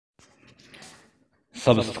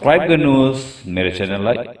Subscribe गर्नुहोस् मेरो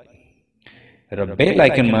च्यानललाई र बेल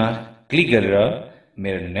आइकनमा क्लिक गरेर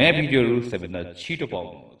मेरो नयाँ भिडियोहरू सबैभन्दा छिटो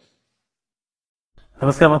पाउनुहोस्।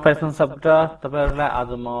 नमस्कार, म पारसमनी सबटा तपाईहरुलाई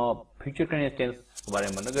आज म फ्युचर कन्टिन्युअस टेन्स को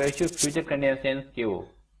बारेमा भन्न गएको छु। फ्युचर कन्टिन्युअस टेन्स के हो,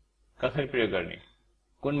 कसरी प्रयोग गर्ने,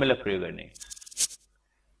 कुन बेला प्रयोग गर्ने।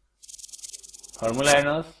 फर्मुला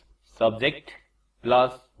हेर्नुहोस्, subject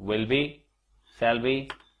plus will be shall be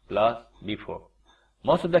plus before.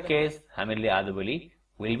 Most of the case हामीले आजभोलि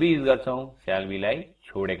विल बी युज गर्छौं, शैल बी लाई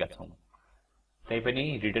छोडेका छौं। तैपनि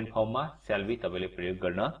रिटन फर्ममा शैल बी तपाईले प्रयोग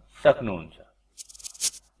गर्न सक्नुहुन्छ।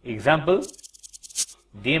 एक्जाम्पल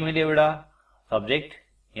दिए मैले एउटा सब्जेक्ट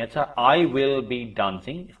यहाँ छ आई विल बी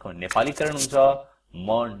डान्सिङ, यसको नेपालीकरण हुन्छ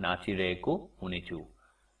म नाचिरहेको हुनेछु।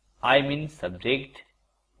 I mean subject,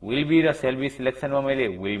 will be र शैल बी सिलेक्सनमा मैले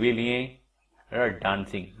विल बी लिए र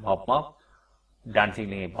डान्सिङ भर्बमा डान्सिङ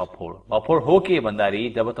लिए भर्ब फोर। भर्ब फोर हो के भन्दाखेरि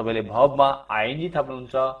जब तपाईले भर्बमा आइएनजी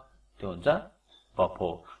थप्नुहुन्छ त्यो हुन्छ भर्ब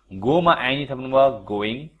फोर। गो मा आइएनजी थप्नुभयो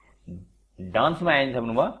गोइङ, डान्समा आइएनजी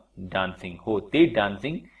थप्नुभयो डान्सिङ हो, त्यही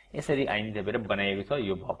डान्सिङ यसरी आइएनजी थपेर बनाइएको छ,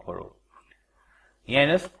 यो भर्ब फोर हो। यहाँ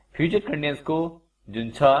हेर्नुस् फ्युचर कन्टिन्युअस को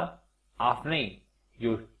जुन छ आफ्नै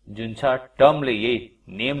यो जुन छ टर्मले यही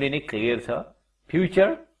नेमले नै क्लियर छ।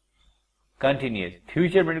 फ्युचर कन्टिन्युअस,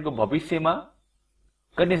 फ्युचर भनेको भविष्यमा,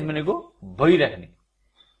 कन्टिन्युअस भनेको भइराख्ने,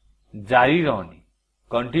 जारी रहने,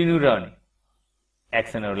 कन्टिन्यू रहने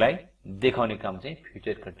एक्सनहरुलाई देखाउने काम चाहिँ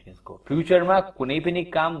फ्युचर कन्टिन्युअस को। फ्युचरमा कुनै पनि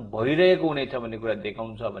काम भइरहेको हुनेछ भन्ने कुरा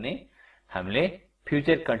देखाउँछ भने हामीले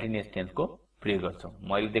फ्युचर कन्टिन्युअस टेन्स को प्रयोग गर्छौं।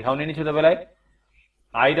 मैले देखाउने नै छु तपाईलाई।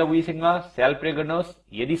 आई र वी सँग शैल प्रयोग गर्नुहोस्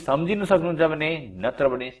यदि सम्झिन सक्नुहुन्छ भने, नत्र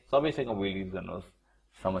भने सबैसँग विल युज गर्नुहोस्,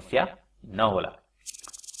 समस्या नहोला।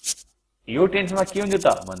 यो टेन्समा के हुन्छ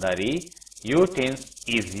त भन्दाखेरि यो tense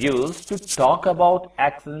is used to talk about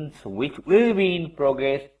actions which will be in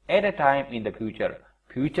progress at a time in the future.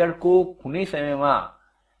 Future को कुनै समयमा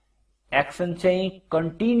एक्सन चाहिँ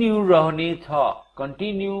कन्टिन्यू रहने छ,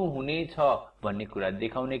 कन्टिन्यू हुने छ भन्ने कुरा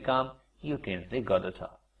देखाउने काम यो टेन्सले गर्दछ।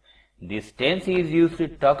 This tense is used to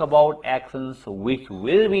talk about actions which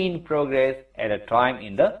will be in progress at a time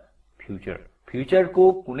in the future. Future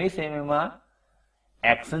को कुनै समयमा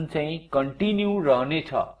एक्सन चाहिँ कन्टिन्यू रहने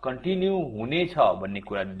छ, कन्टिन्यू हुने छ भन्ने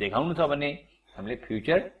कुरा देखाउनु छ भने हामीले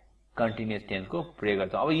फ्युचर कन्टिन्युअस टेन्स को प्रयोग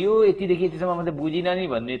गर्छौं। अब यो यतिदेखि यतिसम्म मात्रै बुझिन नि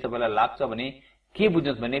भन्ने तपाईलाई लाग्छ भने के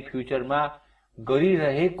बुझ्नुस् भने फ्युचरमा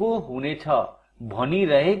गरिरहेको हुनेछ,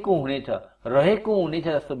 भनिरहेको हुनेछ, रहेको हुनेछ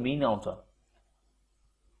जस्तो मिन आउँछ।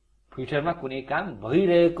 फ्युचरमा कुनै काम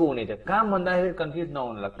भइरहेको हुनेछ, काम भन्दाखेरि कन्फ्युज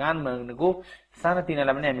नहुनुला। काम भनेको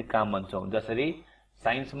सानातिनालाई पनि हामी काम भन्छौं। जसरी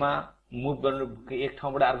साइन्समा मुभ गर्नु, एक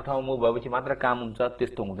ठाउँबाट अर्को ठाउँमा मुभ भएपछि मात्र काम हुन्छ,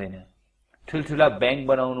 त्यस्तो हुँदैन। ठुलठुला बैंक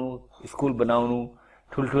बनाउनु, स्कुल बनाउनु,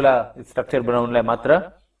 ठुलठुला स्ट्रक्चर बनाउनुलाई मात्र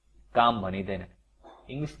काम भनिदैन।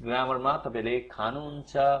 इंग्लिश ग्रामरमा तपाईले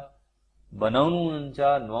खानुहुन्छ, बनाउनुहुन्छ,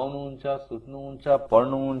 नुहाउनुहुन्छ, सुत्नुहुन्छ,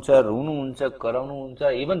 पढ्नुहुन्छ, रुनुहुन्छ, कराउनुहुन्छ,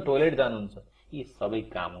 इभन टोयलेट जानुहुन्छ, यी सबै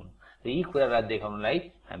काम हुन्। र यी कुरालाई देखाउनलाई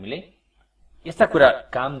हामीले यस्ता कुरा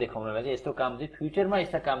काम देखाउनलाई चाहिँ यस्तो काम चाहिँ फ्युचरमा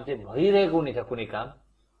यस्ता काम चाहिँ भइरहेको हुनेछ, कुनै काम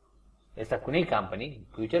यस्ता कुनै काम पनि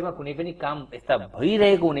फ्युचरमा कुनै पनि काम यस्ता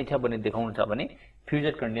भइरहेको हुनेछ भन्ने देखाउनु छ भने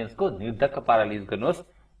फ्युचर कन्टिन्युअस को निर्धक्क पाराले युज गर्नुहोस्,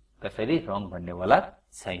 कसैले रङ भन्नेवाला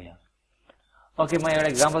छैन। ओके, म एउटा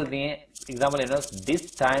एक्जाम्पल दिए। एक्जाम्पल हेर्नुहोस्,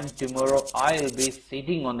 this time tomorrow I will be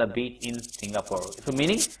sitting on the beach in Singapore. यसको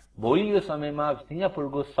मिनिङ भोलि यो समयमा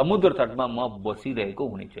सिंगापुरको समुद्र तटमा म बसिरहेको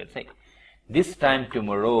हुनेछु। हेर्नुस् है, दिस टाइम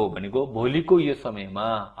टुमोरो भनेको भोलिको यो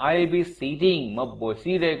समयमा, आई विल बी सिटिङ म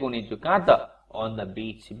बसिरहेको हुनेछु, कहाँ त अन द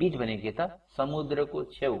बीच। बीच भनेको के त समुद्रको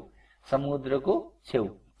छेउ, समुद्रको छेउ,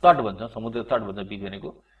 तट भन्छौं, समुद्र तट भन्छ बीच भनेको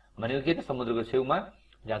के त समुद्रको छेउमा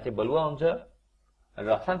जहाँ चाहिँ बलुवा हुन्छ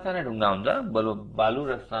र सानसाना ढुङ्गा हुन्छ, बालु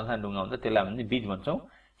र सानसाना ढुङ्गा हुन्छ, त्यसलाई हामी बीच भन्छौं।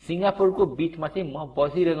 सिंगापुरको बीचमा चाहिँ म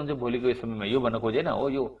बसिरहेको हुन्छु भोलिको यो समयमा। यो भन्न खोजेन हो,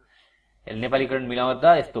 यो नेपालीकरण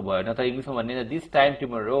मिलाउँदा यस्तो भयो। न त इंग्लिशमा भन्ने दिस टाइम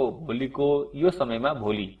टुमोरो भोलिको यो समयमा,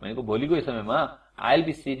 भोलि भनेको भोलिको यो समयमा आई विल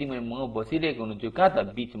बी सिटिङ म बसिरहेको हुन्छु, कहाँ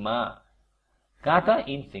त बीचमा, कहाँ त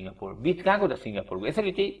इन सिंगापुर। बीच कहाँको त सिंगापुरको।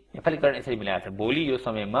 यसरी चाहिँ नेपालीकरण यसरी मिलाएको छ, भोलि यो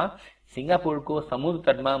समयमा सिंगापुरको समुद्र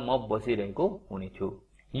तटमा म बसिरहेको हुनेछु।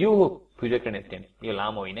 यो हो फ्युचर कन्टिन्युअस टेन्स, यो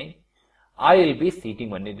लामो होइन है। आई विल बी सिटिङ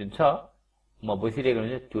भन्ने जुन छ म बसिरहेको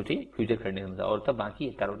हुन्छु त्यो चाहिँ फ्युचर कन्टिन्युअस हुन्छ। अरु त बाँकी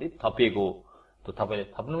यताउति थपिएको हो, त्यो तपाईले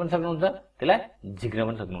थप्नु पनि सक्नुहुन्छ, त्यसलाई झिक्न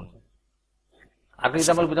पनि सक्नुहुन्छ। अर्को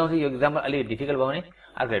एक्जाम्पल बुझाउँछु। यो एक्जाम्पल अलि डिफिकल्ट भयो भने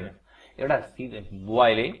अर्को हेर्नु। एउटा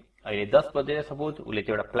बुवाले अहिले 10 बजे सपोज उसले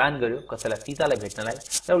चाहिँ एउटा प्लान गर्यो कसैलाई सीतालाई भेट्नलाई,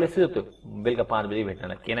 र उसले सोध्यो बेलुका 5 बजे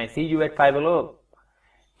भेट्नलाई, can I C you at 5 o'clock,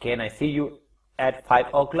 can I C you at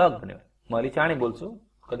 5 o'clock भन्यो। म अलि चाँडै बोल्छु,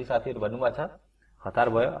 कति साथीहरु भन्नुभएको छ, हतार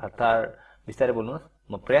भयो, हतार बिस्तारै बोल्नुहोस्।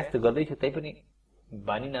 म प्रयास त गर्दैछु, तै पनि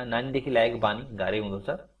बानी नानीदेखि लागेको बानी गाह्रै हुँदो छ,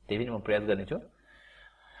 त्यही पनि म प्रयास गर्नेछु।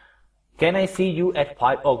 Can I see you at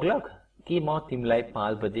 5 o'clock? कि म तिमीलाई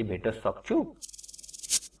 5 बजे भेट्न सक्छु?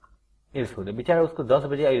 यसो बिचारा उसको 10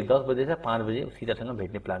 बजे, अहिले 10 बजे छ, 5 बजे सीतासँग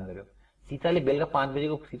भेट्ने प्लान गर्यो। सीताले बेलुका 5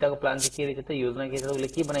 बजेको सीताको प्लान चाहिँ के रहेछ त, योजना के छ, उसले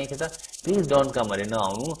के बनाएको छ त, प्लिज डोन्ट कम अरे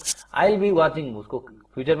नआउनु, आई विल बी वाचिङ। उसको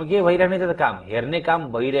फ्युचरमा के भइरहेको छ त, काम हेर्ने काम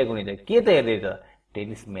भइरहेको हुनेछ। के त हेर्दै छ?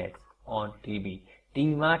 Tennis match on TV.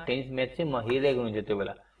 टिभीमा टेनिस म्याच चाहिँ म हेरिरहेको हुनेछ त्यो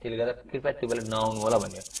बेला, त्यसले गर्दा कृपया त्यो बेला नआउनु होला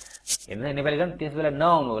भन्यो। हेर्नु नेपाली गान त्यस बेला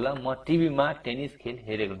नआउनु होला, म टिभीमा टेनिस खेल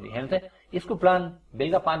हेरेको हुन्छु। हेर्नु त यसको प्लान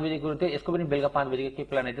बेलुका 5 बजेको थियो, यसको पनि बेलुका 5 बजेको के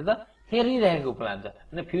प्लान थियो त, हेरिरहेको प्लान छ।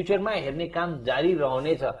 अनि फ्युचरमा हेर्ने काम जारी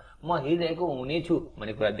रहनेछ, म हेरिरहेको हुनेछु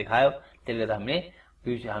भन्ने कुरा देखायो। त्यसले गर्दा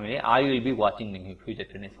हामीले I will be watching future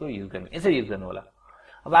टेनिसको use गर्नु, यसरी युज गर्नु होला।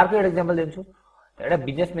 अब अर्को एउटा इक्जाम्पल दिन्छु। एउटा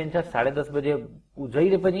बिजनेसम्यान छ, 10:30 बजे ऊ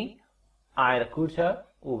जहिले पनि आएर कुद्छ,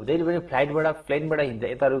 ऊ जहिले पनि प्लेनबाट हिँड्छ,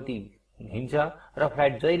 यताउति हिँड्छ र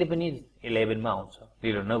फ्लाइट जहिले पनि 11 मा आउँछ,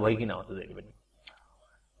 ढिलो नभइकन आउँछ, जहिले पनि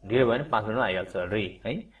ढिलो भयो भने 5 मिनटमा आइहाल्छ रे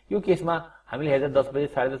है। यो केसमा हामीले हेर्दा 10 बजे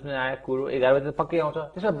 10:30 बजे आयो कुरो, 11 बजे त पक्कै आउँछ।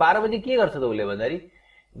 त्यसमा 12 बजे के गर्छ त उसले भन्दाखेरि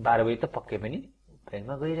 12 बजे त पक्कै पनि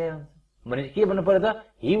प्लेनमा गइरहेको हुन्छ। भने के भन्नु पर्यो त,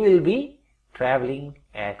 he will be travelling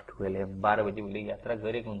at 12 AM। 12 बजे उसले यात्रा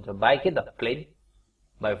गरेको हुन्छ। बाई के त, प्लेन,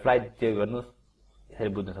 बाई फ्लाइट जे गर्नुहोस्, यसरी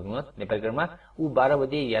बुझ्न सक्नुहोस्। नेपाली क्रममा ऊ 12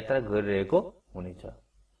 बजे यात्रा गरिरहेको हुनेछ।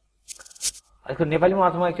 यसको नेपालीमा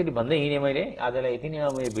अर्थमा एक्चुअली भन्दै हिँडेँ मैले, आजलाई यति नै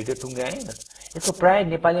मैले भिडियो टुङ्गाएँ। यसको प्राय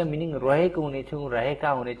नेपालीमा मिनिङ रहेको हुनेछौँ, रहेका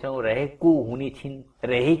हुनेछौँ, रहेको हुनेछिन्,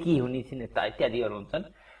 रहेकी हुनेछिन् इत्यादिहरू हुन्छन्,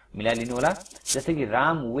 मिलाइलिनु होला। जस्तै कि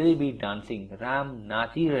Ram will be dancing, Ram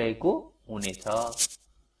नाचिरहेको हुनेछ।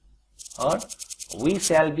 और वी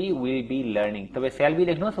स्याल बी विल बी लर्निङ, तपाईँ स्याल बी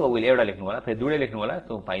लेख्नुहोस् वा विल एउटा लेख्नु होला, फेरि दुवै लेख्नु होला,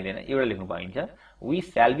 त्यो पाइँदैन, एउटा लेख्नु पाइन्छ। वी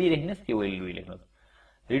स्याल बी लेख्नुहोस् कि विल बी लेख्नुहोस्।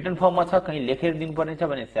 रिटर्न फर्ममा छ, कहीँ लेखेर दिनुपर्ने छ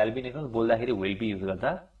भने स्याल बी लेख्नुहोस्, बोल्दाखेरि विल बी युज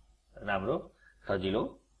गर्दा राम्रो सजिलो।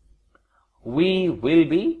 वी विल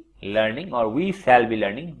बी लर्निङ और वी स्याल बी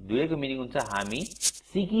लर्निङ, दुवैको मिनिङ हुन्छ हामी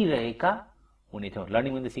सिकिरहेका हुनेछौँ।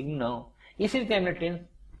 लर्निङ भने सिक्नु न हो। यसरी चाहिँ हामीले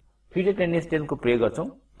फ्युचर टेन्सको प्रयोग गर्छौँ।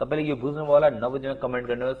 तपाईँले यो बुझ्नुभयो होला, नबुझ्नुमा कमेन्ट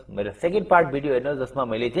गर्नुहोस्। मेरो सेकेन्ड पार्ट भिडियो हेर्नुहोस्, जसमा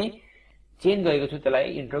मैले चाहिँ चेन्ज गरेको छु,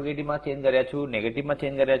 त्यसलाई इन्ट्रोगेटिभमा चेन्ज गरेको छु, नेगेटिभमा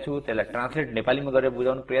चेन्ज गरेको छु, त्यसलाई ट्रान्सलेट नेपालीमा गरेर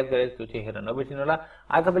बुझाउनु प्रयास गरेको छु, चाहिँ हेर्न नबिर्सिनु होला।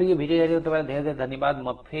 आज तपाईँले यो भिडियो हेरेको तपाईँलाई धेरै धेरै धन्यवाद। म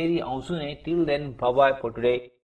फेरि आउँछु नै। Till then bye bye for today.